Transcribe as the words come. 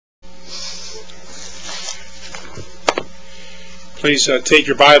Please take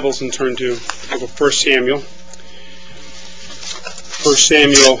your Bibles and turn to 1 Samuel. 1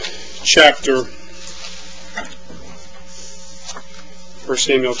 Samuel chapter 1.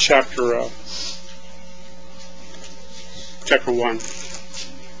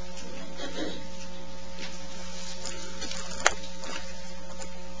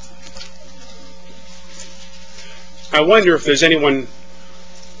 I wonder if there's anyone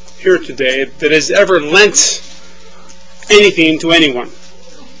here today that has ever lent anything to anyone,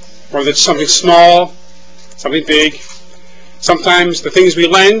 whether it's something small, something big. Sometimes the things we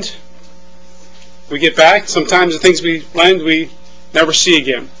lend, we get back. Sometimes the things we lend, we never see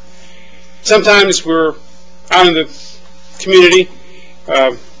again. Sometimes we're out in the community.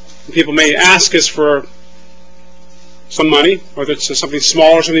 People may ask us for some money, whether it's something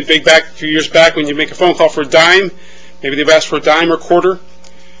small or something big. Back a few years back, when you make a phone call for a dime, maybe they've asked for a dime or a quarter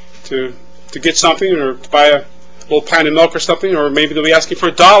to get something, or to buy a little pint of milk or something, or maybe they'll be asking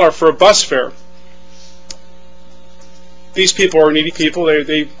for $1 for a bus fare. These people are needy people.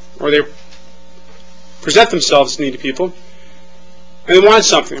 They present themselves as needy people, and they want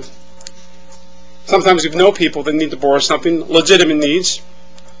something. Sometimes we know people that need to borrow something, legitimate needs,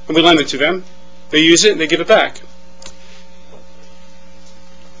 and we lend it to them. They use it and they give it back.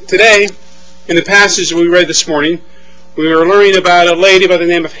 Today, in the passage we read this morning, we were learning about a lady by the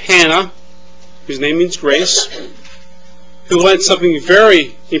name of Hannah, whose name means grace, who lent something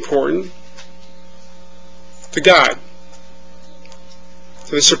very important to God,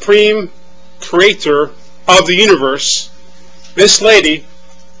 to the supreme creator of the universe. This lady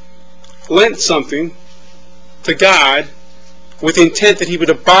lent something to God with the intent that he would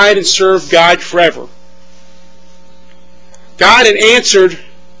abide and serve God forever. God had answered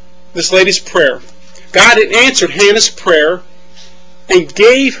this lady's prayer. God had answered Hannah's prayer and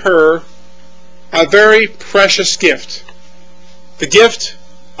gave her a very precious gift, the gift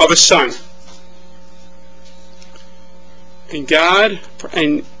of a son. And God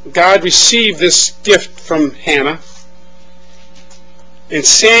received this gift from Hannah, and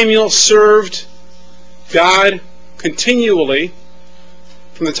Samuel served God continually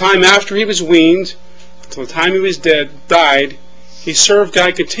from the time after he was weaned until the time he was died. He served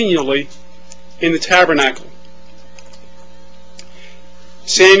God continually in the tabernacle.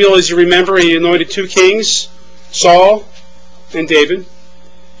 Samuel, as you remember, he anointed 2 kings, Saul and David.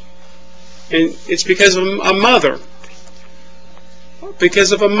 And it's because of a mother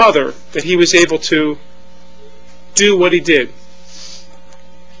that he was able to do what he did.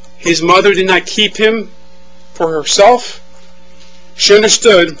 His mother did not keep him for herself. She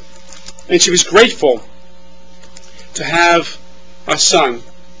understood, and she was grateful to have a son.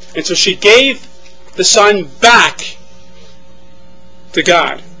 And so she gave the son back to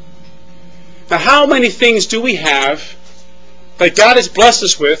God. Now, how many things do we have that God has blessed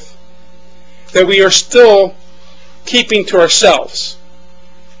us with that we are still keeping to ourselves?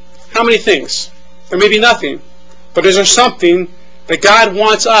 How many things? There may be nothing, but is there something that God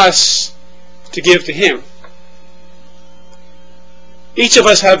wants us to give to Him? Each of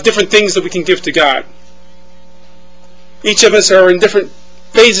us have different things that we can give to God. Each of us are in different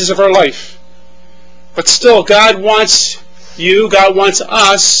phases of our life. But still, God wants you, God wants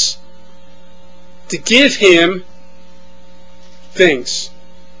us to give Him things.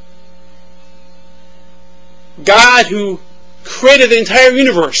 God, who created the entire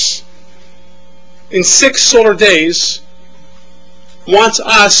universe in 6 solar days, wants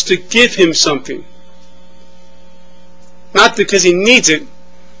us to give Him something. Not because He needs it,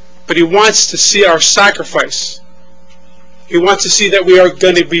 but He wants to see our sacrifice. He wants to see that we are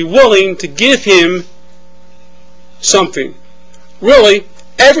going to be willing to give Him something. Really,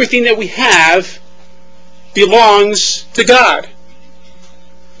 everything that we have belongs to God.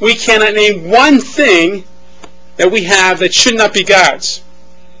 We cannot name one thing that we have that should not be God's.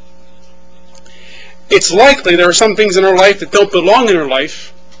 It's likely there are some things in our life that don't belong in our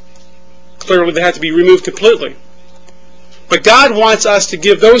life. Clearly, they have to be removed completely. But God wants us to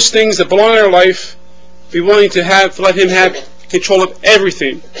give those things that belong in our life, be willing to let Him have control of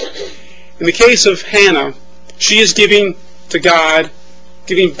everything. In the case of Hannah, she is giving to God,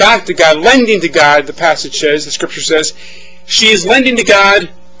 giving back to God, lending to God, the passage says, the scripture says. She is lending to God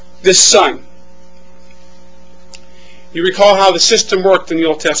this son. You recall how the system worked in the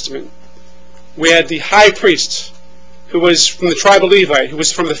Old Testament. We had the high priest, who was from the tribe of Levi, who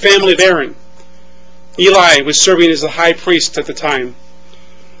was from the family of Aaron. Eli was serving as the high priest at the time.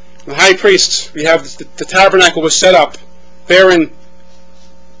 The high priest, we have the tabernacle was set up there in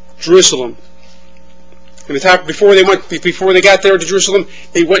Jerusalem. And before they got there to Jerusalem,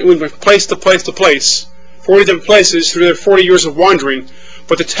 they went from place to place to place 40 different places through their 40 years of wandering.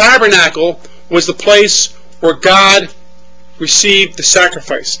 But the tabernacle was the place where God received the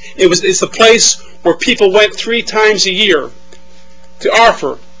sacrifice. It's the place where people went 3 times a year to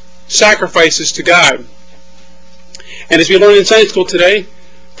offer sacrifices to God. And as we learned in Sunday school today,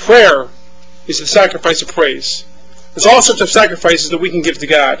 prayer is the sacrifice of praise. There's all sorts of sacrifices that we can give to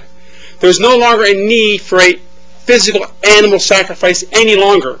God. There's no longer a need for a physical animal sacrifice any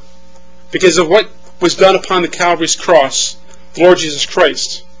longer because of what was done upon the Calvary's cross, the Lord Jesus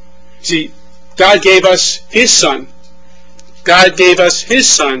Christ. See, God gave us His Son. God gave us His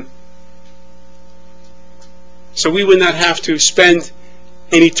Son so we would not have to spend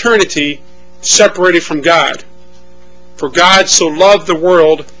an eternity separated from God. For God so loved the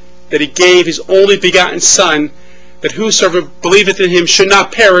world that He gave His only begotten Son, that whosoever believeth in Him should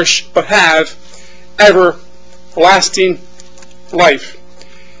not perish, but have everlasting life.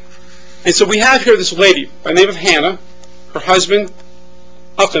 And so we have here this lady by the name of Hannah, her husband,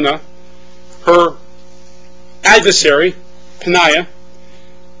 Elkanah, her adversary, Peninnah,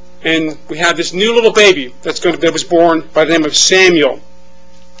 and we have this new little baby that was born by the name of Samuel.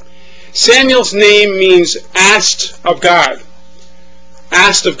 Samuel's name means asked of God.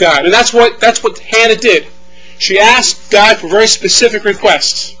 Asked of God. And that's what Hannah did. She asked God for very specific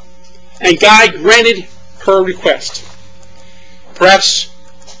requests. And God granted her request. Perhaps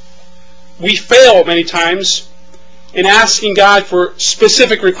we fail many times in asking God for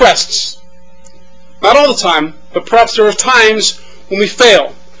specific requests. Not all the time, but perhaps there are times when we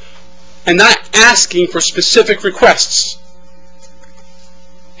fail and not asking for specific requests.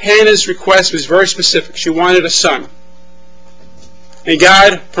 Hannah's request was very specific. She wanted a son. And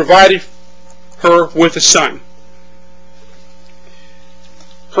God provided her with a son.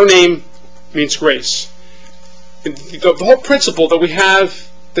 Her name means grace. And the whole principle that we have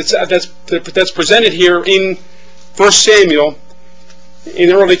that's presented here in 1 Samuel in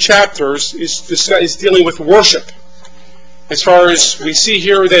the early chapters is dealing with worship. As far as we see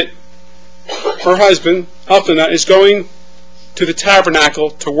here that her husband, Elkanah, is going to the tabernacle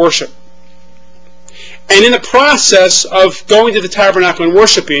to worship. And in the process of going to the tabernacle and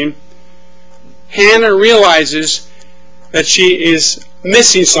worshiping, Hannah realizes that she is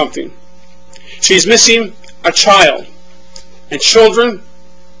missing something. She's missing a child. And children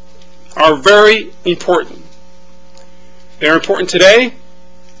are very important. They're important today,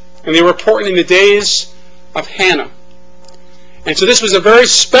 and they were important in the days of Hannah. And so this was a very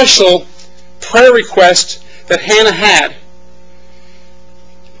special prayer request that Hannah had.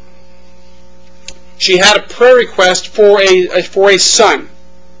 She had a prayer request for a son,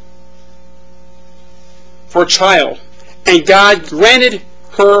 for a child, and God granted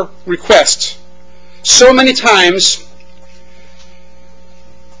her request. So many times,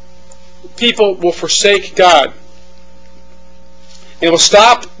 people will forsake God. They will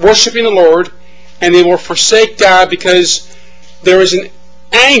stop worshiping the Lord, and they will forsake God because there is an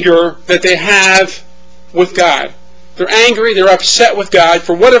anger that they have with God. They're angry, they're upset with God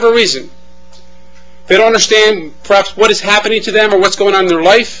for whatever reason. They don't understand perhaps what is happening to them or what's going on in their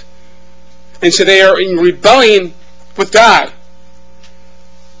life. And so they are in rebellion with God.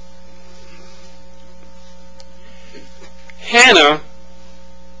 Hannah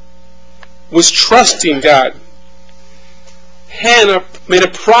was trusting God. Hannah made a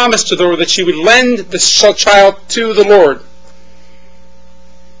promise to the Lord that she would lend the child to the Lord.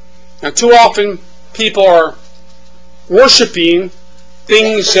 Now, too often, people are worshiping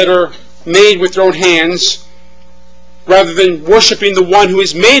things that are made with their own hands rather than worshiping the one who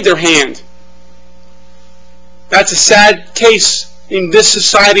has made their hand. That's a sad case in this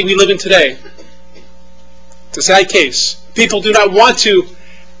society we live in today. It's a sad case. People do not want to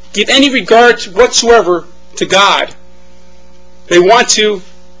give any regard whatsoever to God. They want to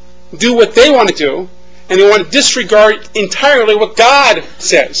do what they want to do, and they want to disregard entirely what God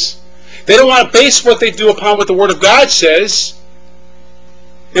says. They don't want to base what they do upon what the Word of God says.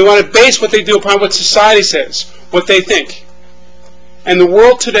 They want to base what they do upon what society says, what they think. And the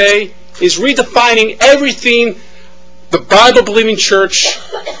world today is redefining everything the Bible-believing church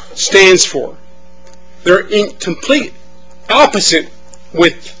stands for. They're in complete opposite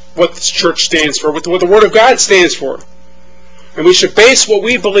with what this church stands for, with what the Word of God stands for. And we should base what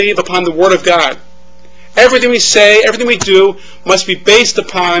we believe upon the Word of God. Everything we say, everything we do, must be based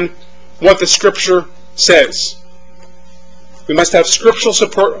upon what the Scripture says. We must have scriptural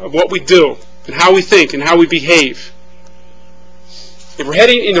support of what we do, and how we think, and how we behave. If we're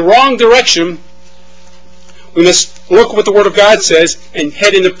heading in the wrong direction, we must look at what the Word of God says and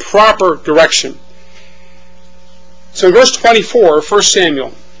head in the proper direction. So in verse 24, 1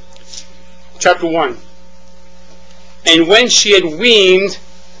 Samuel, chapter 1, And when she had weaned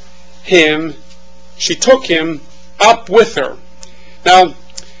him, she took him up with her. Now,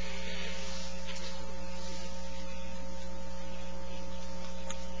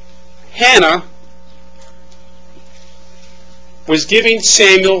 Hannah was giving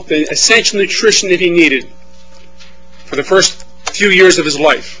Samuel the essential nutrition that he needed for the first few years of his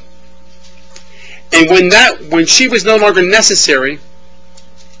life. And when she was no longer necessary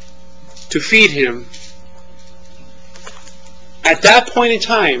to feed him, at that point in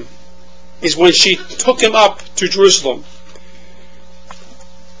time is when she took him up to Jerusalem.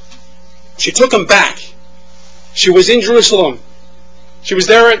 She took him back. She was in Jerusalem. She was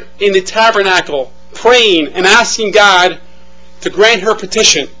there in the tabernacle, praying and asking God to grant her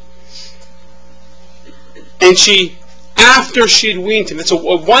petition. And after she'd weaned him, it's a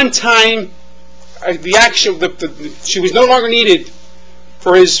one-time, the action, she was no longer needed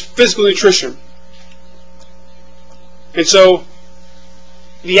for his physical nutrition. And so,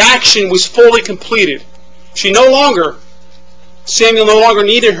 the action was fully completed. Samuel no longer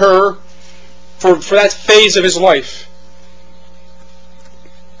needed her for that phase of his life.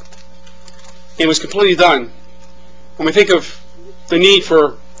 It was completely done. When we think of the need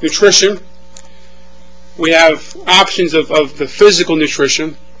for nutrition, we have options of the physical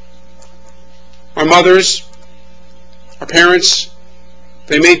nutrition. Our mothers, our parents,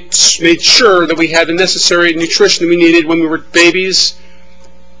 they made sure that we had the necessary nutrition we needed when we were babies,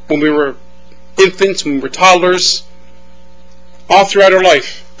 when we were infants, when we were toddlers, all throughout our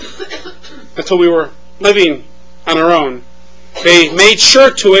life, until we were living on our own. They made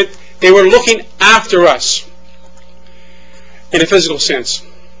sure to it. They were looking after us in a physical sense.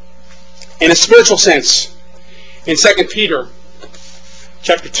 In a spiritual sense, in 2 Peter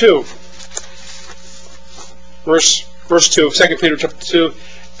chapter 2, verse 2, 2 Peter chapter 2,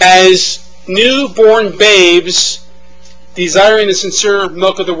 as newborn babes, desiring the sincere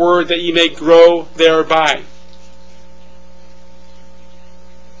milk of the word, that ye may grow thereby.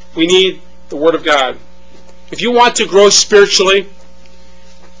 We need the Word of God. If you want to grow spiritually,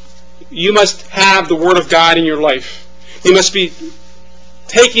 you must have the Word of God in your life. You must be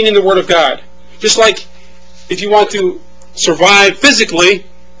taking in the Word of God. Just like if you want to survive physically,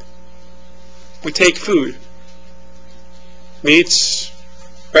 we take food. Meats,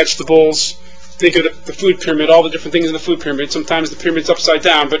 vegetables. Think of the food pyramid, all the different things in the food pyramid. Sometimes the pyramid's upside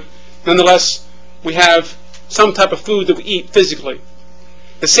down, but nonetheless, we have some type of food that we eat physically.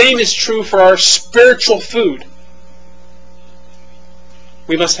 The same is true for our spiritual food.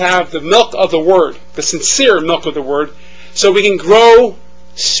 We must have the milk of the Word, the sincere milk of the Word, so we can grow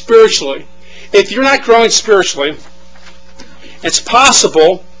spiritually. If you're not growing spiritually, it's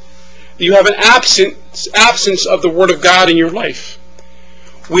possible that you have an absence of the Word of God in your life.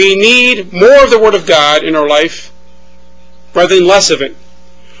 We need more of the Word of God in our life rather than less of it.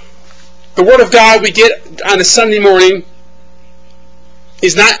 The Word of God we get on a Sunday morning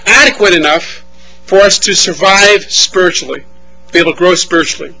is not adequate enough for us to survive spiritually, be able to grow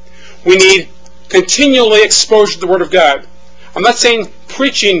spiritually. We need continually exposure to the Word of God. I'm not saying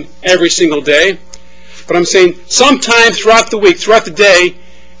preaching every single day, but I'm saying sometime throughout the week, throughout the day,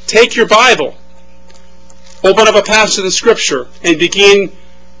 take your Bible, open up a passage of the Scripture, and begin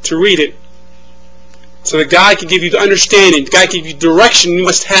to read it, so that God can give you the understanding, God can give you direction you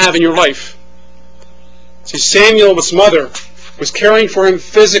must have in your life. See, Samuel, his mother, was caring for him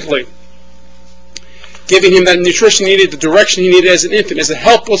physically, giving him that nutrition he needed, the direction he needed as an infant, as a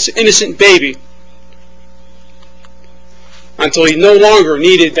helpless, innocent baby, until he no longer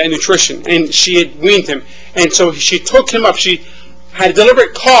needed that nutrition, and she had weaned him. And so she took him up. She had a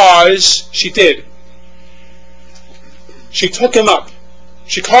deliberate cause, she did. She took him up.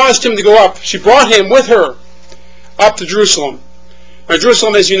 She caused him to go up. She brought him with her up to Jerusalem. Now,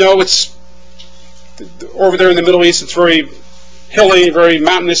 Jerusalem, as you know, it's over there in the Middle East. It's very hilly, very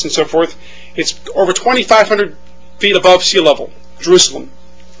mountainous, and so forth. It's over 2,500 feet above sea level, Jerusalem.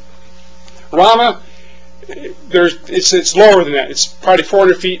 Ramah, it's lower than that. It's probably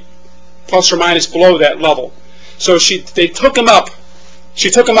 400 feet plus or minus below that level. So they took him up. She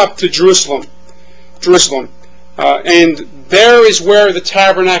took him up to Jerusalem. And there is where the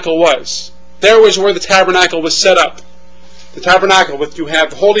tabernacle was. There was where the tabernacle was set up. The tabernacle, you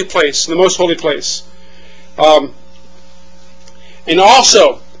have the holy place, the most holy place. And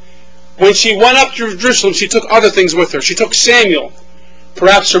also, when she went up to Jerusalem, she took other things with her. She took Samuel,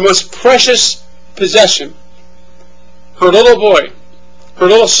 perhaps her most precious possession, her little boy, her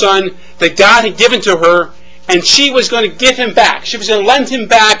little son that God had given to her, and she was going to give him back. She was going to lend him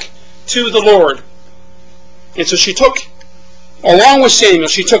back to the Lord. And so she took, along with Samuel,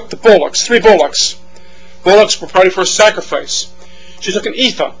 she took the bullocks, 3 bullocks, bullocks were probably for a sacrifice. She took an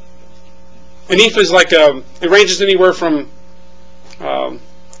ephah. An ephah is like it ranges anywhere from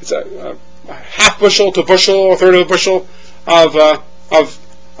it's a half bushel to a bushel, a third of a bushel of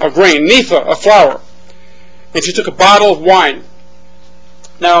grain, an ephah of flour. And she took a bottle of wine.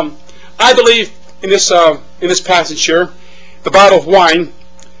 Now, I believe in this passage here, the bottle of wine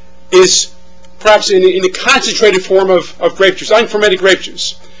is perhaps in a concentrated form of grape juice, unfermented grape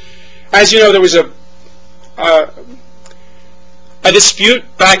juice. As you know, there was a dispute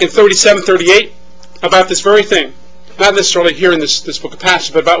back in 37-38 about this very thing. Not necessarily here in this book of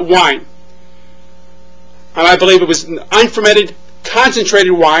passage, but about wine. And I believe it was an unfermented,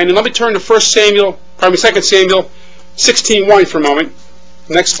 concentrated wine. And let me turn to 2 Samuel 16:1 for a moment.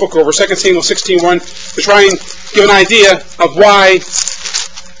 Next book over, 2 Samuel 16:1, to try and give an idea of why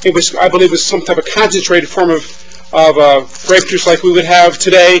it was, I believe, was some type of concentrated form of grape juice like we would have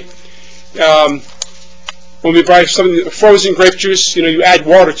today. When we buy some frozen grape juice, you add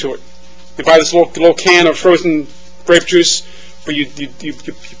water to it. You buy this little can of frozen grape juice, where you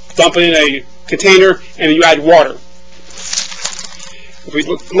dump it in a container and you add water. If we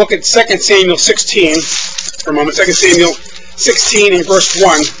look at 2 Samuel 16 for a moment, 2 Samuel 16 in verse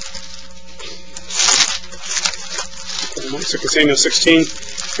 1. 2 Samuel 16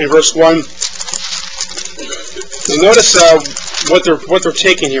 in verse 1. You'll notice what they're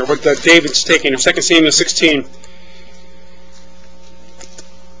taking here, what David's taking here. 2 Samuel 16.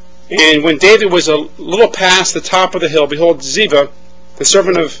 And when David was a little past the top of the hill, behold, Ziba, the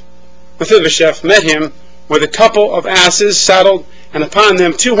servant of Mephibosheth, met him with a couple of asses saddled, and upon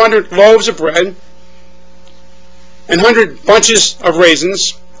them 200 loaves of bread, and 100 bunches of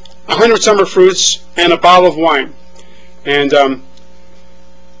raisins, 100 summer fruits, and a bottle of wine. And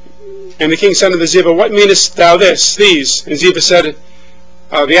the king said unto Ziba, What meanest thou these? And Ziba said,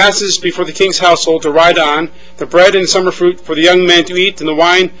 The asses be for the king's household to ride on, the bread and the summer fruit for the young men to eat, and the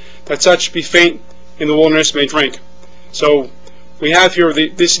wine that such be faint in the wilderness may drink. So we have here,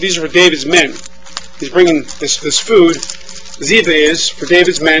 these are for David's men. He's bringing this food, Ziba is, for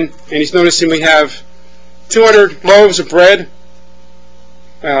David's men, and he's noticing we have 200 loaves of bread,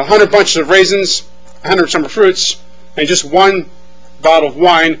 100 bunches of raisins, 100 summer fruits, and just one bottle of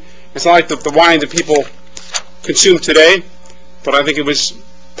wine. It's not like the wine that people consume today, but I think it was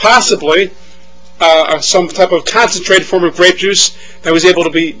possibly some type of concentrated form of grape juice that was able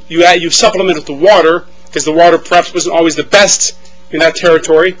to be, you supplement it with water, because the water perhaps wasn't always the best in that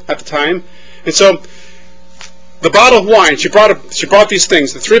territory at the time. And so the bottle of wine, she brought these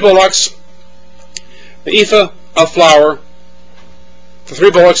things, the 3 bullocks, the ephah of flour, the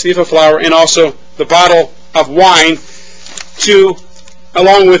 3 bullocks, the ephah of flour, and also the bottle of wine,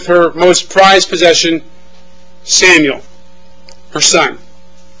 along with her most prized possession, Samuel, her son,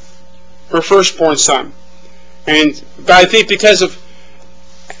 her firstborn son. And I think because of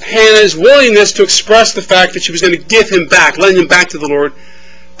Hannah's willingness to express the fact that she was going to give him back, lend him back to the Lord,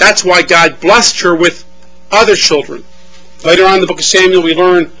 that's why God blessed her with other children. Later on in the book of Samuel, we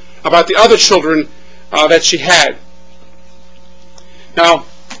learn about the other children that she had. Now,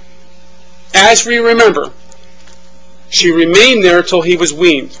 as we remember, she remained there till he was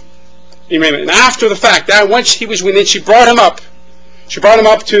weaned. And after the fact, once he was weaned, then she brought him up. She brought him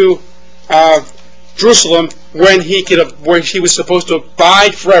up to Jerusalem, where he was supposed to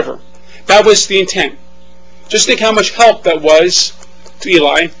abide forever. That was the intent. Just think how much help that was to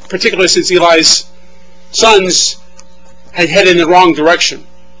Eli, particularly since Eli's sons had headed in the wrong direction.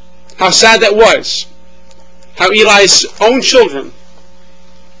 How sad that was. How Eli's own children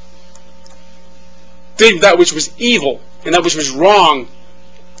did that which was evil and that which was wrong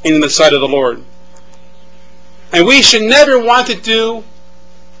in the sight of the Lord. And we should never want to do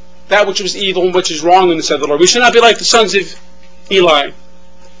that which was evil and which is wrong in the sight of the Lord. We should not be like the sons of Eli.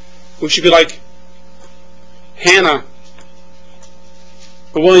 We should be like Hannah,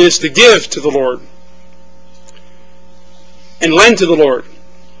 the willingness to give to the Lord and lend to the Lord.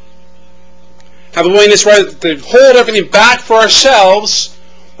 Have the willingness rather to hold everything back for ourselves.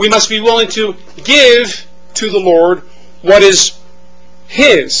 We must be willing to give to the Lord what is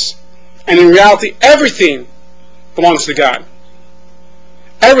His. And in reality, everything belongs to God.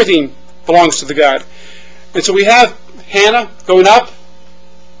 Everything belongs to the God. And so we have Hannah going up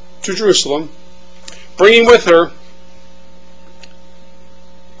to Jerusalem, bringing with her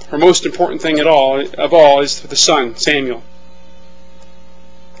most important thing of all is the son, Samuel.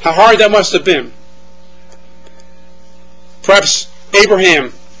 How hard that must have been. Perhaps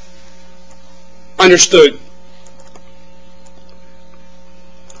Abraham understood,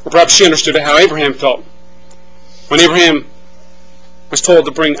 or perhaps she understood how Abraham felt when Abraham was told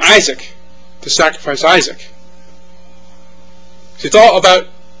to bring Isaac to sacrifice Isaac. So it's all about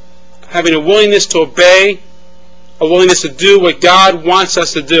having a willingness to obey, a willingness to do what God wants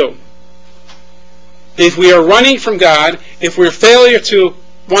us to do. If we are running from God, if we're a failure to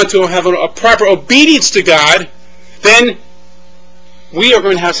want to have a proper obedience to God, then we are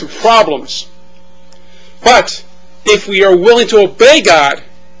going to have some problems. But if we are willing to obey God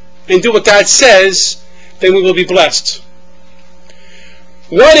and do what God says, then we will be blessed.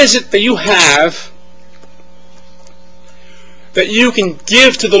 What is it that you have that you can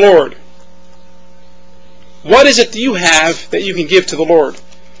give to the Lord? What is it that you have that you can give to the Lord?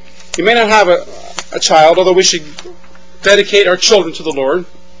 You may not have a child, although we should dedicate our children to the Lord.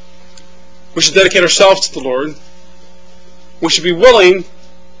 We should dedicate ourselves to the Lord. We should be willing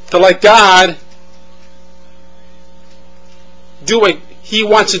to let God do what He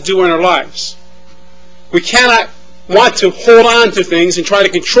wants to do in our lives. We cannot want to hold on to things and try to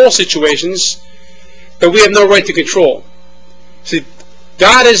control situations that we have no right to control. See,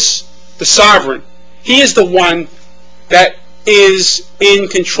 God is the sovereign. He is the one that is in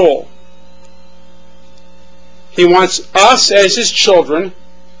control. He wants us as His children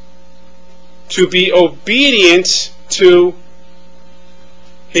to be obedient to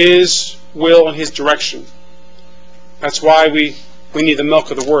His will and His direction. That's why we need the milk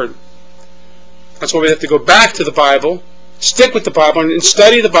of the Word. That's why we have to go back to the Bible, stick with the Bible, and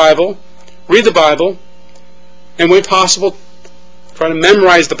study the Bible, read the Bible, and when possible, try to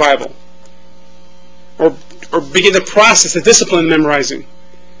memorize the Bible. Or begin the process, the discipline of memorizing.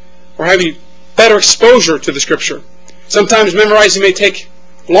 Or having better exposure to the Scripture. Sometimes memorizing may take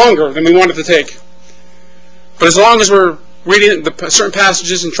longer than we want it to take. But as long as we're reading certain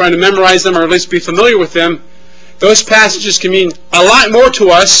passages and trying to memorize them, or at least be familiar with them, those passages can mean a lot more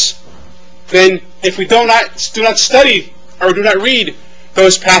to us than if we do not study or do not read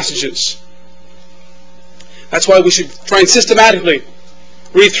those passages. That's why we should try and systematically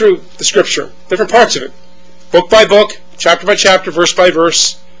read through the Scripture, different parts of it, book by book, chapter by chapter, verse by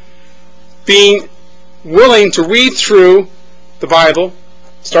verse, being willing to read through the Bible.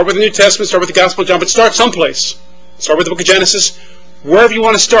 Start with the New Testament, start with the Gospel of John, but start someplace. Start with the book of Genesis, wherever you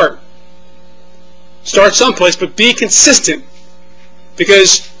want to start. Start someplace, but be consistent.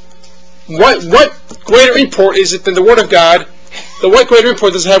 Because what greater import is it than the Word of God? What greater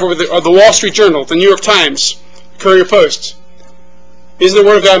import does it have over the Wall Street Journal, the New York Times, Courier Post? Isn't the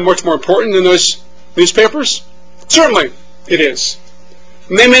Word of God much more important than those newspapers? Certainly it is.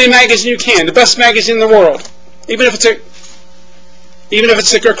 Name any magazine you can, the best magazine in the world, even if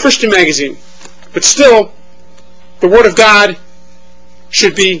it's a Christian magazine. But still, the Word of God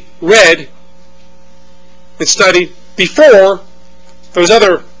should be read and studied before those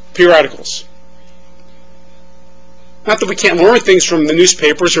other periodicals. Not that we can't learn things from the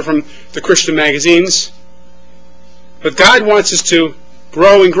newspapers or from the Christian magazines, but God wants us to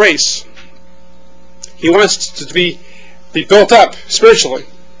grow in grace. He wants us to be built up spiritually.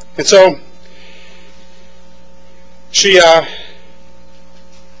 And so, she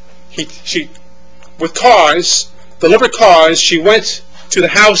with deliberate cause, she went to the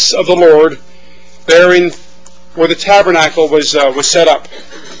house of the Lord, therein where the tabernacle was set up.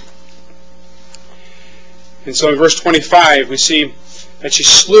 And so in verse 25 we see that she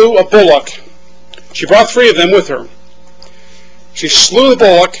slew a bullock. She brought 3 of them with her. She slew the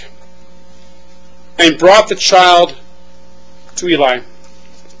bullock and brought the child to Eli.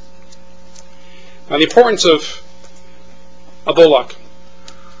 Now the importance of a bullock.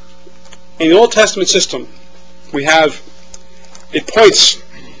 In the Old Testament system, it points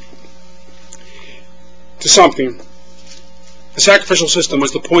to something. The sacrificial system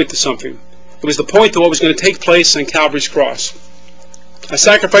was to point to something. It was to point to what was going to take place on Calvary's cross. A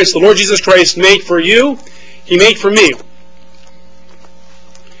sacrifice the Lord Jesus Christ made for you, He made for me.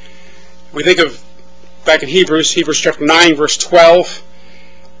 We think of, back in Hebrews chapter 9, verse 12,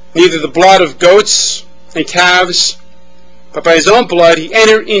 neither the blood of goats and calves, but by His own blood He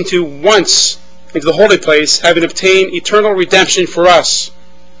entered once into the holy place, having obtained eternal redemption for us.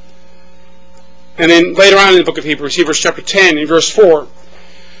 And then later on in the book of Hebrews chapter 10, in verse 4,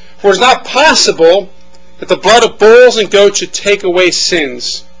 for it is not possible that the blood of bulls and goats should take away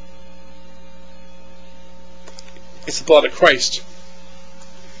sins. It's the blood of Christ.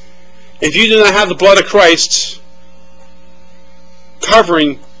 If you do not have the blood of Christ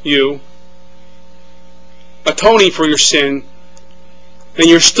covering you, atoning for your sin, then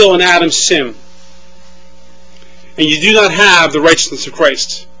you're still in Adam's sin. And you do not have the righteousness of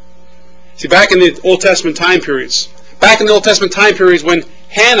Christ. See, back in the Old Testament time periods, when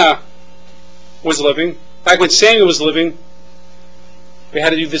Hannah was living, back when Samuel was living, we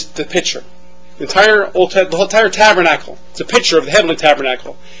had to do the picture. the entire tabernacle, it's a picture of the heavenly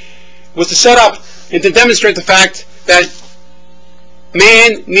tabernacle, was to set up and to demonstrate the fact that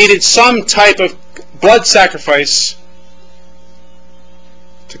man needed some type of blood sacrifice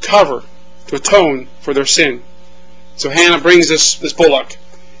to cover, to atone for their sin. So Hannah brings this bullock,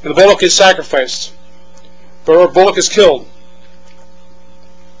 and the bullock is sacrificed. The bullock is killed.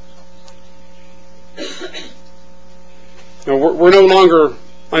 Now, we're no longer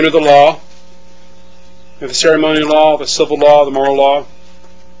under the law, the ceremonial law, the civil law, the moral law.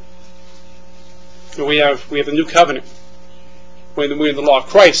 And we have the new covenant. We have the law of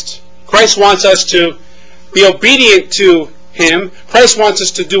Christ. Christ wants us to be obedient to Him. Christ wants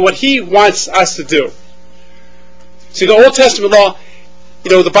us to do what He wants us to do. See, the Old Testament law,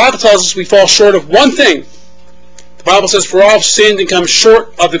 the Bible tells us we fall short of one thing. The Bible says, for all have sinned and come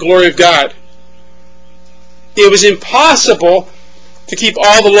short of the glory of God. It was impossible to keep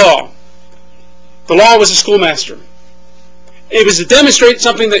all the law. The law was a schoolmaster. It was to demonstrate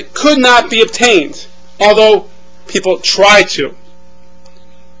something that could not be obtained, although people tried to,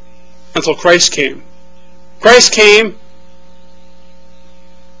 until Christ came. Christ came,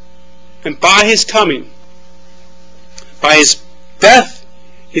 and by His coming, by His death,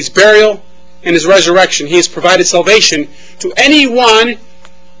 His burial, and His resurrection, He has provided salvation to anyone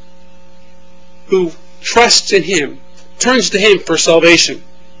who trusts in Him, turns to Him for salvation.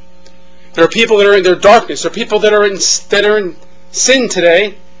 There are people that are in their darkness. There are people that are in sin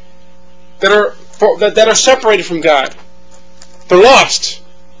today that are separated from God. They're lost.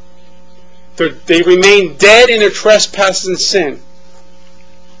 They remain dead in their trespasses and sin.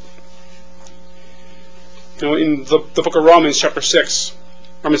 In the book of Romans, chapter 6,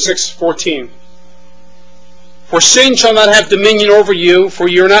 Romans 6:14. For sin shall not have dominion over you, for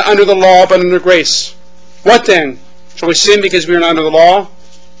you are not under the law, but under grace. What then? Shall we sin because we are not under the law,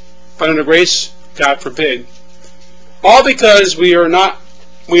 but under grace? God forbid. All because we are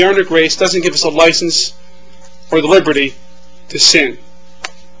under grace doesn't give us a license or the liberty to sin.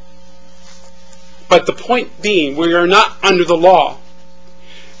 But the point being, we are not under the law.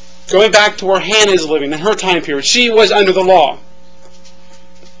 Going back to where Hannah is living in her time period, she was under the law.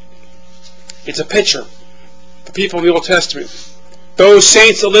 It's a picture. The people in the Old Testament, those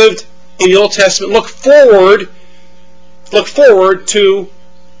saints that lived in the Old Testament, look forward to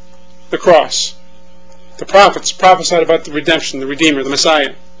the cross. The prophets prophesied about the redemption, the Redeemer, the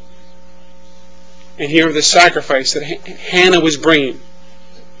Messiah. And here the sacrifice that Hannah was bringing,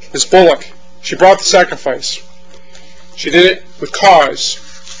 this bullock. She brought the sacrifice. She did it with cause.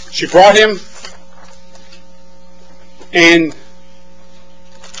 She brought him, and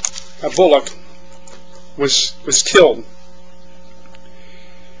a bullock was killed.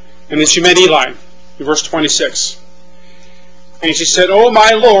 And then she met Eli, in verse 26. And she said, O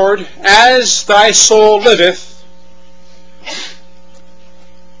my Lord, as thy soul liveth,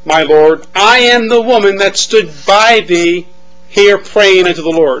 my Lord, I am the woman that stood by thee here praying unto the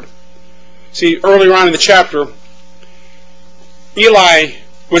Lord. See, earlier on in the chapter, Eli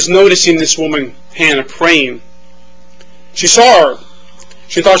was noticing this woman, Hannah, praying. She saw her.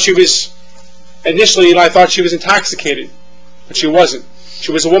 Initially Eli thought she was intoxicated, but she wasn't.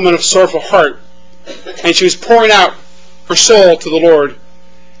 She was a woman of sorrowful heart, and she was pouring out her soul to the Lord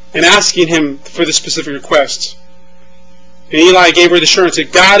and asking Him for this specific request. And Eli gave her the assurance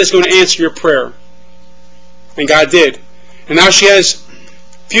that God is going to answer your prayer. And God did. And now she has,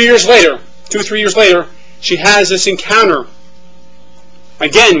 a few years later, 2 or 3 years later, she has this encounter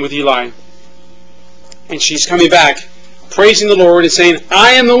again with Eli. And she's coming back, praising the Lord and saying,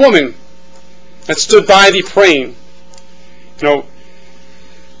 I am the woman that stood by thee praying.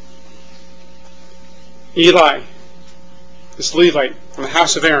 Eli, this Levite from the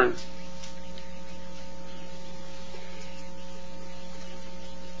house of Aaron,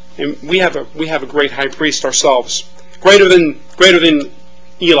 and we have a great high priest ourselves, greater than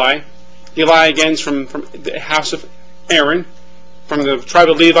Eli. Eli again is from the house of Aaron, from the tribe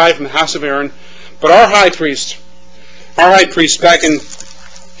of Levi, from the house of Aaron. But our high priest back in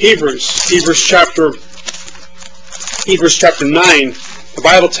Hebrews chapter 9, the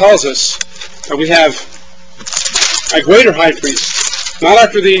Bible tells us that we have a greater high priest, not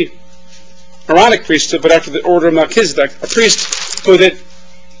after the Aaronic priesthood, but after the order of Melchizedek, a priest who that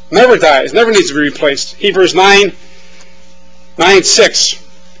never dies, never needs to be replaced. Hebrews 9:6.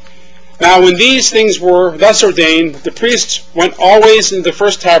 Now when these things were thus ordained, the priest went always into the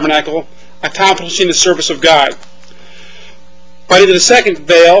first tabernacle, accomplishing the service of God. But into the second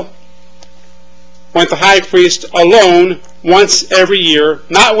veil went the high priest alone once every year,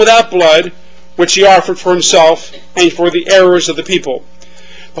 not without blood, which he offered for himself and for the errors of the people.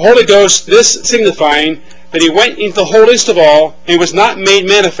 the Holy Ghost, this signifying that he went into the holiest of all, and was not made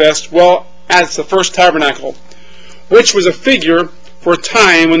manifest, well, as the first tabernacle, which was a figure for a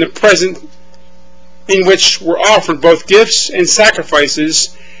time when the present, in which were offered both gifts and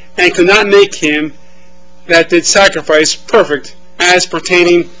sacrifices, and could not make him that did sacrifice perfect, as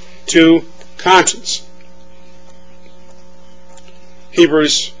pertaining to conscience.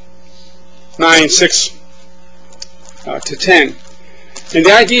 Hebrews 9:6-10. And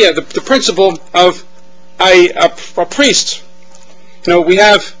the idea, the principle of a priest. We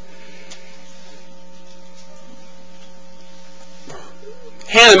have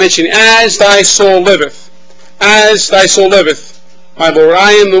Hannah mentioning, as thy soul liveth, my Lord,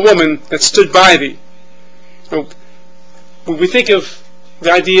 I am the woman that stood by thee. When we think of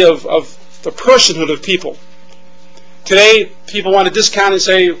the idea of the personhood of people, today people want to discount and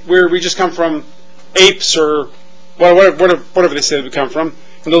say we just come from apes or whatever they say we come from.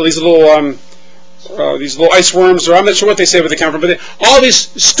 These little ice worms, or I'm not sure what they say where they come from, but all these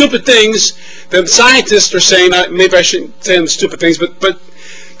stupid things that scientists are saying. Maybe I shouldn't say them stupid things, but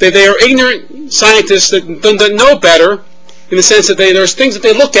they are ignorant scientists that know better, in the sense that there's things that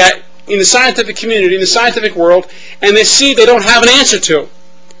they look at in the scientific community, in the scientific world, and they see they don't have an answer to.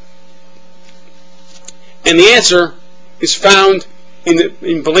 And the answer is found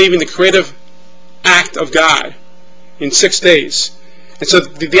in believing the creative act of God in 6 days. And so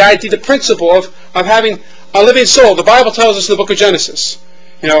the idea, the principle of having a living soul, the Bible tells us in the book of Genesis,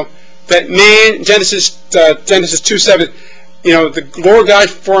 that man, Genesis 2:7, the Lord God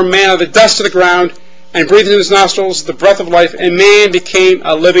formed man out of the dust of the ground and breathed into his nostrils the breath of life, and man became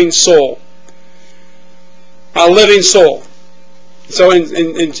a living soul. A living soul. So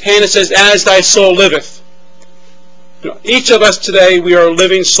in Hannah says, as thy soul liveth. Each of us today, we are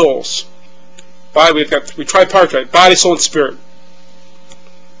living souls. We tripartite, body, soul, and spirit.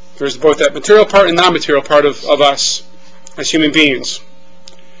 There's both that material part and non-material part of us as human beings.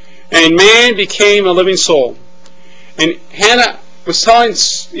 And man became a living soul. And Hannah was telling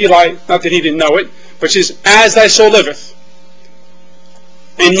Eli, not that he didn't know it, but she says, as thy soul liveth.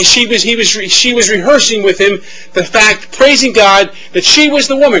 And she was rehearsing with him the fact, praising God, that she was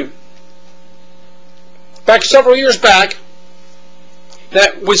the woman. Back several years back,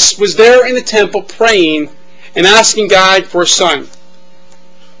 that was there in the temple praying and asking God for a son.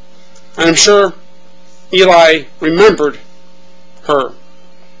 And I'm sure Eli remembered her.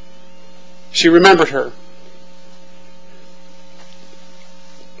 She remembered her.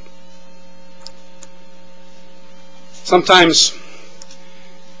 Sometimes,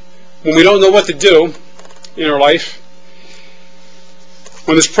 when we don't know what to do in our life,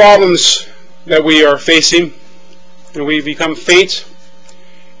 when there's problems that we are facing, and we become faint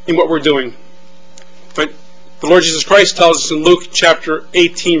in what we're doing. But the Lord Jesus Christ tells us in Luke chapter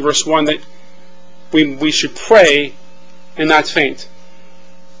 18, verse 1, that we should pray and not faint.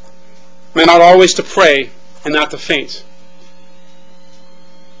 Men ought always to pray and not to faint.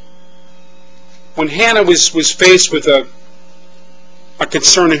 When Hannah was faced with a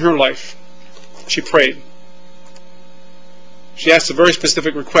concern in her life, she prayed. She asked a very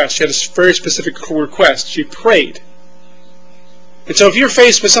specific request. She had a very specific request. She prayed. And so if you're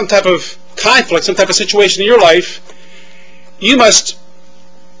faced with some type of conflict, some type of situation in your life, you must,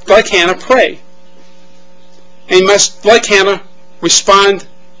 like Hannah, pray. And you must, like Hannah, respond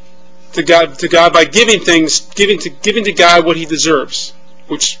to God by giving to God what He deserves,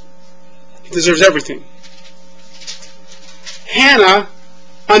 which He deserves everything. Hannah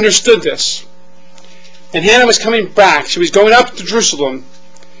understood this. And Hannah was coming back. She was going up to Jerusalem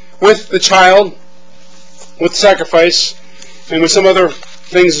with the child, with sacrifice, and with some other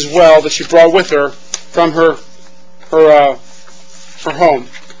things as well that she brought with her from her home.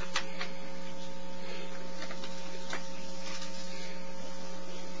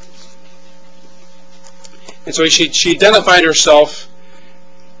 And so she identified herself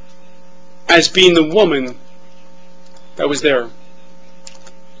as being the woman that was there.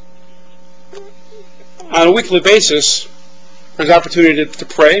 On a weekly basis, there's opportunity to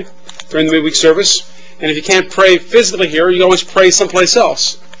pray during the midweek service. And if you can't pray physically here, you can always pray someplace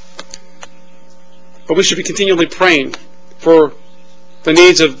else. But we should be continually praying for the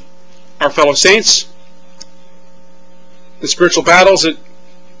needs of our fellow saints, the spiritual battles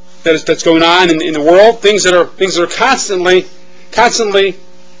that's going on in the world, things that are constantly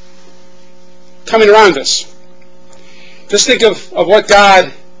coming around us. Just think of what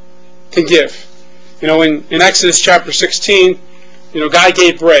God can give. In Exodus chapter 16, God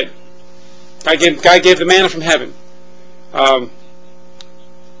gave bread. God gave the manna from heaven.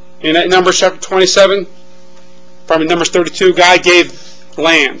 In Numbers chapter 27, probably Numbers 32, God gave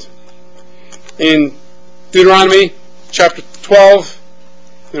land. In Deuteronomy chapter 12,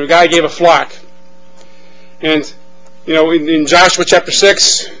 God gave a flock. And, in Joshua chapter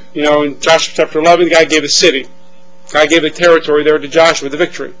 6, in Joshua chapter 11, God gave a city. God gave the territory there to Joshua, the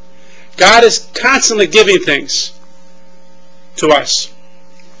victory. God is constantly giving things to us.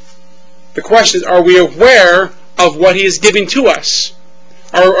 The question is, are we aware of what He is giving to us?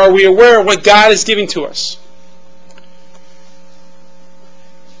 Are we aware of what God is giving to us?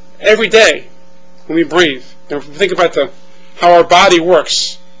 Every day, when we breathe, and think about how our body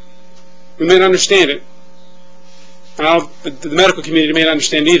works, we may not understand it. And the medical community may not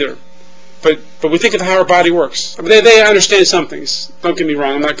understand either. But we think of how our body works. I mean, they understand some things. Don't get me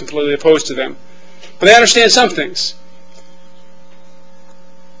wrong, I'm not completely opposed to them. But they understand some things.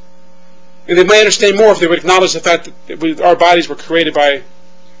 And they might understand more if they would acknowledge the fact that our bodies were created by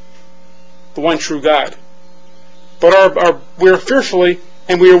the one true God. But we are fearfully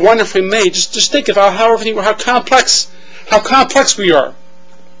and we are wonderfully made. Just think of how complex we are.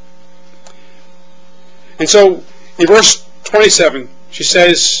 And so in verse 27, she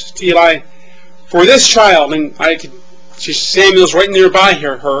says to Eli, "For this child," and Samuel's right nearby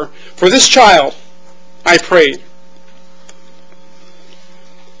her. "For this child I prayed,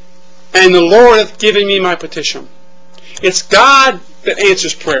 and the Lord hath given me my petition." It's God that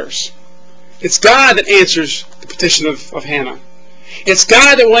answers prayers. It's God that answers the petition of Hannah. It's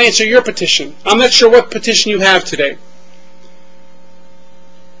God that will answer your petition. I'm not sure what petition you have today.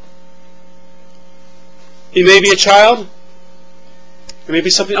 It may be a child. It may be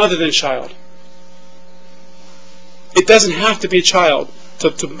something other than a child. It doesn't have to be a child to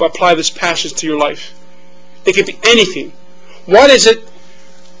apply this passage to your life. It could be anything. What is it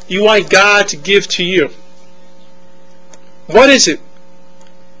you want God to give to you? What is it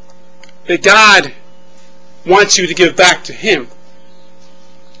that God wants you to give back to Him?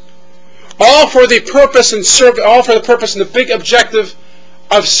 All for the purpose and the big objective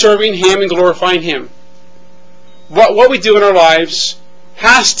of serving Him and glorifying Him. What we do in our lives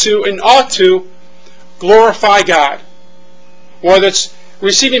has to and ought to glorify God. Whether it's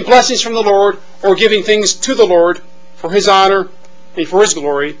receiving blessings from the Lord or giving things to the Lord for His honor and for His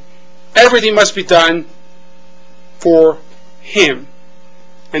glory, everything must be done for Him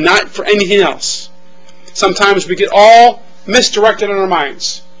and not for anything else. Sometimes we get all misdirected in our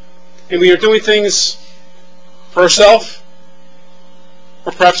minds and we are doing things for ourselves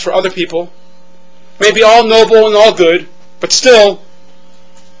or perhaps for other people. Maybe all noble and all good, but still,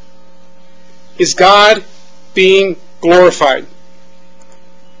 is God being glorified?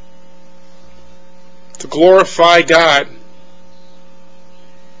 To glorify God.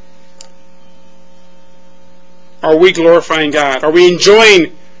 Are we glorifying God? Are we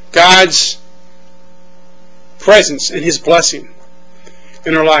enjoying God's presence and His blessing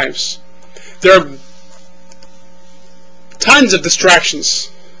in our lives? There are tons of distractions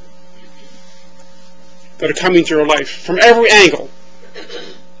that are coming to your life from every angle.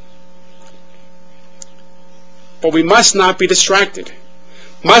 But we must not be distracted.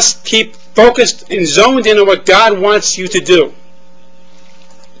 Must keep focused and zoned in on what God wants you to do.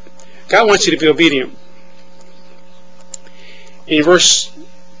 God wants you to be obedient. In verse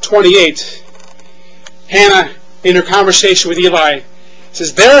 28, Hannah, in her conversation with Eli,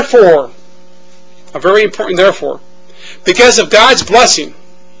 says, "Therefore," a very important therefore, because of God's blessing,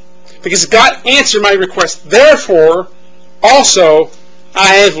 because God answered my request, therefore also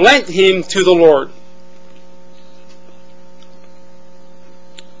I have lent him to the Lord.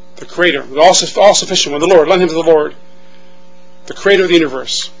 The Creator, the all-sufficient one, the Lord. Lend him to the Lord, the Creator of the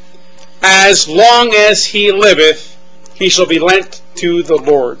universe. As long as he liveth, he shall be lent to the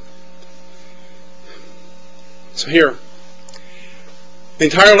Lord. So here, the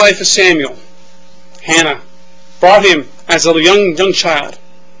entire life of Samuel, Hannah brought him as a young child,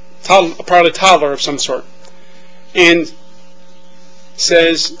 probably a toddler of some sort, and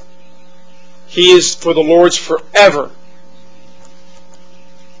says he is for the Lord's forever.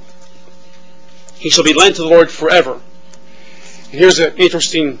 He shall be lent to the Lord forever. And here's an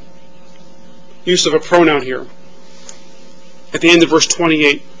interesting use of a pronoun here. At the end of verse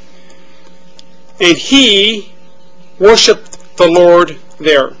 28. And he worshipped the Lord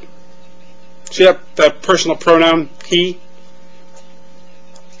there. See that personal pronoun, he?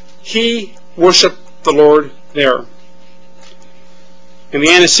 He worshipped the Lord there. And the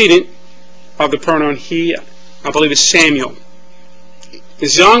antecedent of the pronoun he, I believe, is Samuel.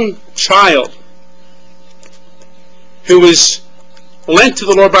 This young child who was lent to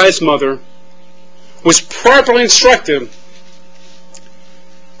the Lord by his mother was properly instructed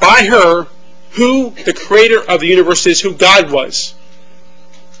by her who the Creator of the universe is, who God was.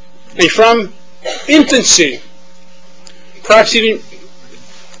 And from infancy, perhaps even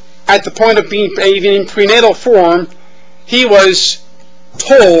at the point of being even in prenatal form, he was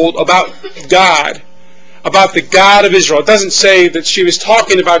told about God, about the God of Israel. It doesn't say that she was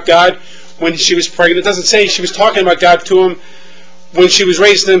talking about God when she was pregnant. It doesn't say she was talking about God to him when she was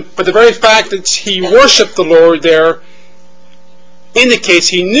raising him. But the very fact that he worshipped the Lord there indicates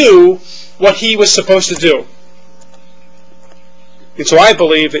he knew what he was supposed to do. And so I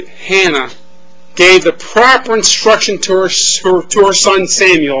believe that Hannah gave the proper instruction to her son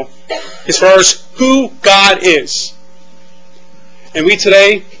Samuel as far as who God is. And we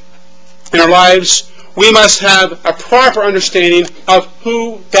today, in our lives, we must have a proper understanding of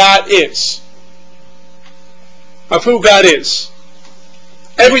who God is. Of who God is.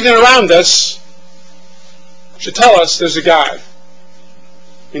 Everything around us should tell us there's a God.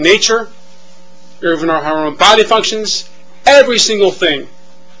 In nature, even our own body functions, every single thing.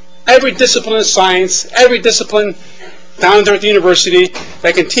 Every discipline of science, every discipline found there at the university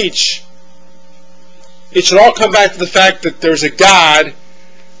that can teach, it should all come back to the fact that there's a God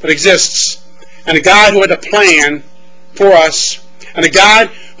that exists, and a God who had a plan for us, and a God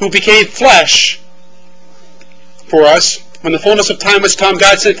who became flesh for us. When the fullness of time was come,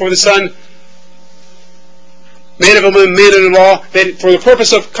 God sent forth the Son, made of a woman, made in the law, for the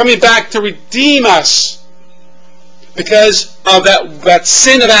purpose of coming back to redeem us because of that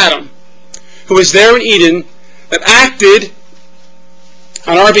sin of Adam, who was there in Eden, that acted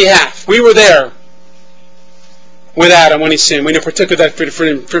on our behalf. We were there with Adam when he sinned, when he partook of that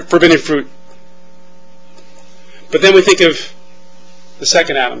forbidden fruit. But then we think of the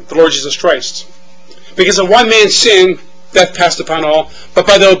second Adam, the Lord Jesus Christ. Because of one man's sin, death passed upon all, but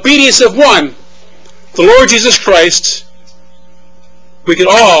by the obedience of one, the Lord Jesus Christ, we could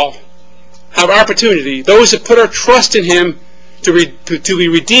all have opportunity, those that put our trust in Him, to be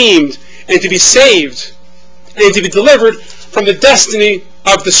redeemed and to be saved and to be delivered from the destiny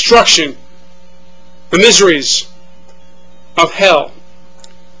of destruction, the miseries of hell,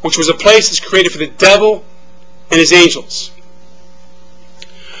 which was a place that's created for the devil and his angels.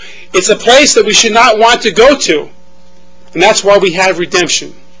 It's a place that we should not want to go to, and that's why we have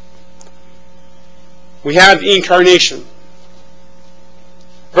redemption. We have the incarnation.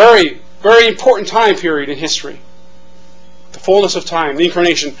 Very, very important time period in history. The fullness of time, the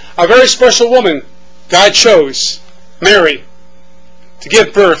incarnation. A very special woman God chose, Mary, to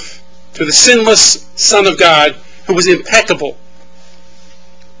give birth to the sinless Son of God who was impeccable.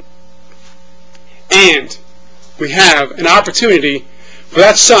 And we have an opportunity for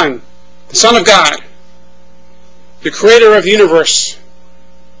that Son, the Son of God, the Creator of the universe.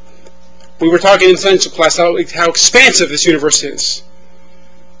 We were talking in Sunday school class how expansive this universe is.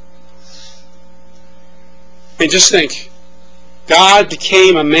 And just think, God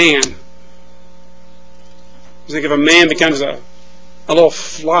became a man. Think if a man becomes a little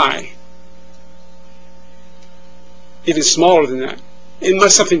fly, even smaller than that. It must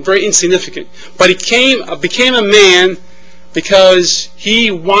be something very insignificant. But he became a man because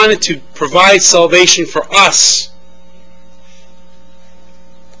he wanted to provide salvation for us.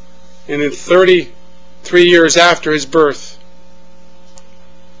 And then 33 years after his birth,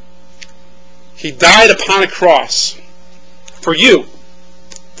 he died upon a cross for you,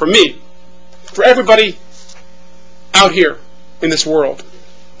 for me, for everybody out here in this world.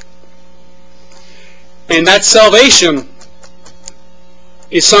 And that salvation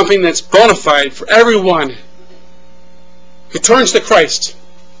is something that's bona fide for everyone who turns to Christ.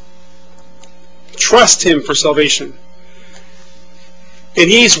 Trust Him for salvation. And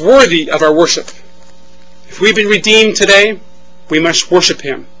He's worthy of our worship. If we've been redeemed today, we must worship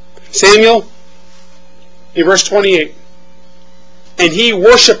Him. Samuel, in verse 28, and he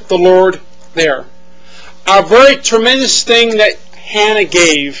worshipped the Lord there. A very tremendous thing that Hannah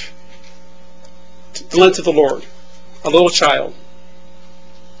gave to lend to the Lord. A little child.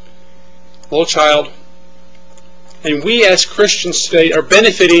 A little child. And we as Christians today are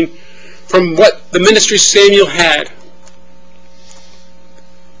benefiting from what the ministry Samuel had.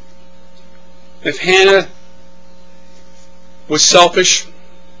 If Hannah was selfish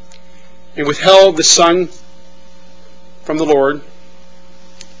and withheld the son from the Lord,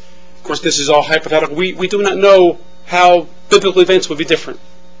 of course this is all hypothetical, we do not know how biblical events would be different.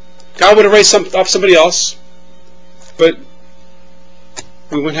 God would have raised up somebody else, but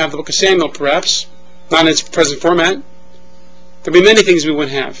we wouldn't have the book of Samuel perhaps, not in its present format. There would be many things we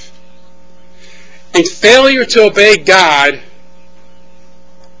wouldn't have. And failure to obey God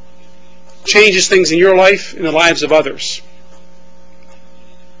changes things in your life and the lives of others.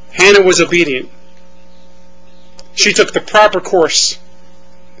 Hannah was obedient. She took the proper course.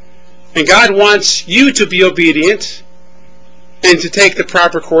 And God wants you to be obedient and to take the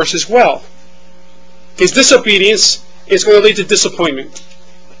proper course as well. His disobedience is going to lead to disappointment.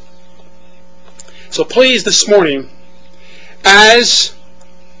 So please, this morning, as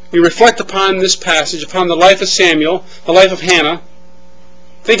we reflect upon this passage, upon the life of Samuel, the life of Hannah,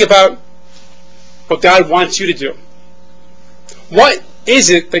 think about what God wants you to do. What is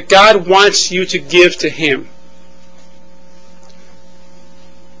it that God wants you to give to Him?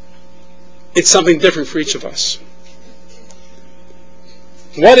 It's something different for each of us.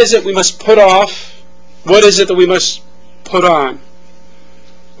 What is it we must put off? What is it that we must put on?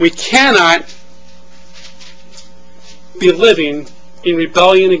 We cannot be living in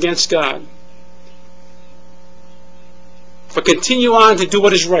rebellion against God, but continue on to do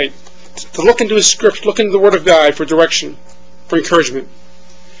what is right, to look into His Scripture, look into the Word of God for direction, for encouragement.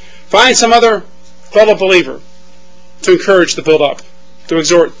 Find some other fellow believer to encourage, to build up, to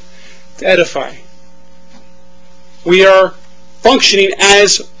exhort, to edify. We are functioning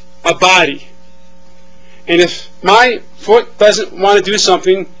as a body. And if my foot doesn't want to do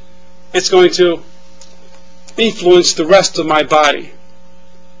something, it's going to influence the rest of my body.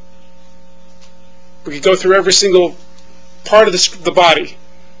 We could go through every single part of the body,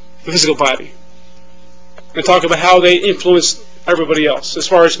 the physical body, and talk about how they influence everybody else, as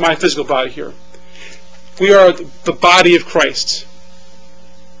far as my physical body here. We are the body of Christ.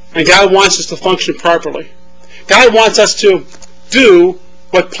 And God wants us to function properly. God wants us to do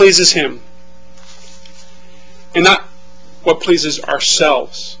what pleases Him, and not what pleases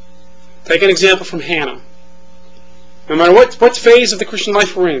ourselves. Take an example from Hannah. No matter what phase of the Christian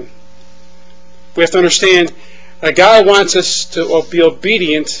life we're in, we have to understand that God wants us to be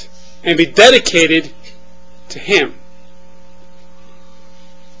obedient and be dedicated to Him.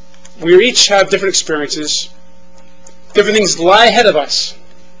 We each have different experiences. Different things lie ahead of us.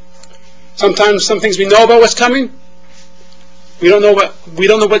 Sometimes some things we know about what's coming. We don't know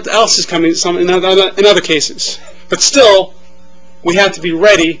what else is coming in other cases. But still, we have to be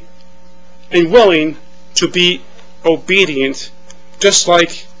ready and willing to be obedient, just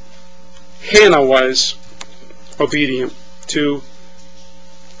like Hannah was obedient to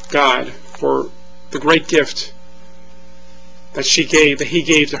God for the great gift that He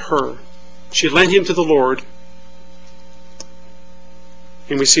gave to her. She lent him to the Lord.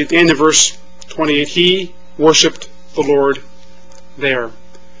 And we see at the end of verse 28, he worshipped the Lord there.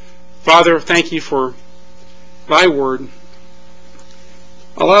 Father, thank You for Thy word.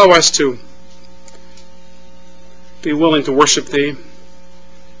 Allow us to be willing to worship Thee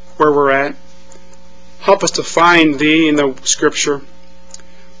where we're at. Help us to find Thee in the Scripture.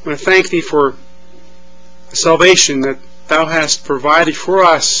 I want to thank Thee for the salvation that Thou hast provided for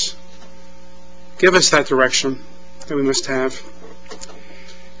us. Give us that direction that we must have.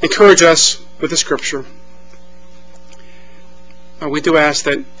 Encourage us with the Scripture. We do ask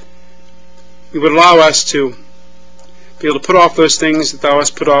that You would allow us to be able to put off those things that Thou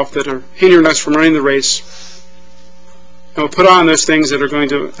hast put off that are hindering us from running the race. And we'll put on those things that are going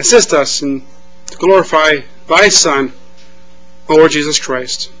to assist us and to glorify Thy Son, the Lord Jesus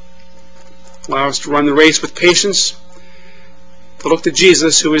Christ. Allow us to run the race with patience, to look to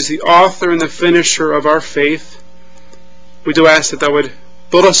Jesus, who is the author and the finisher of our faith. We do ask that Thou would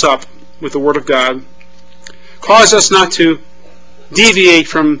build us up with the Word of God. Cause us not to deviate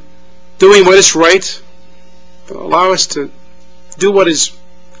from doing what is right, but allow us to do what is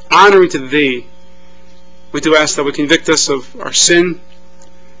honoring to Thee. We do ask that would convict us of our sin,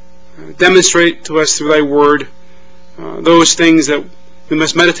 demonstrate to us through Thy Word those things that we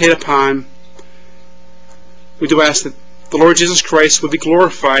must meditate upon. We do ask that the Lord Jesus Christ would be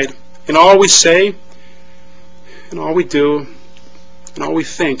glorified in all we say, in all we do, in all we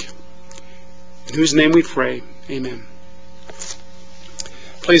think. In whose name we pray. Amen.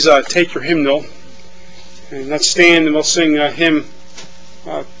 Please take your hymnal and let's stand and we'll sing hymn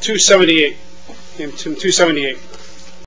 278. Hymn 278.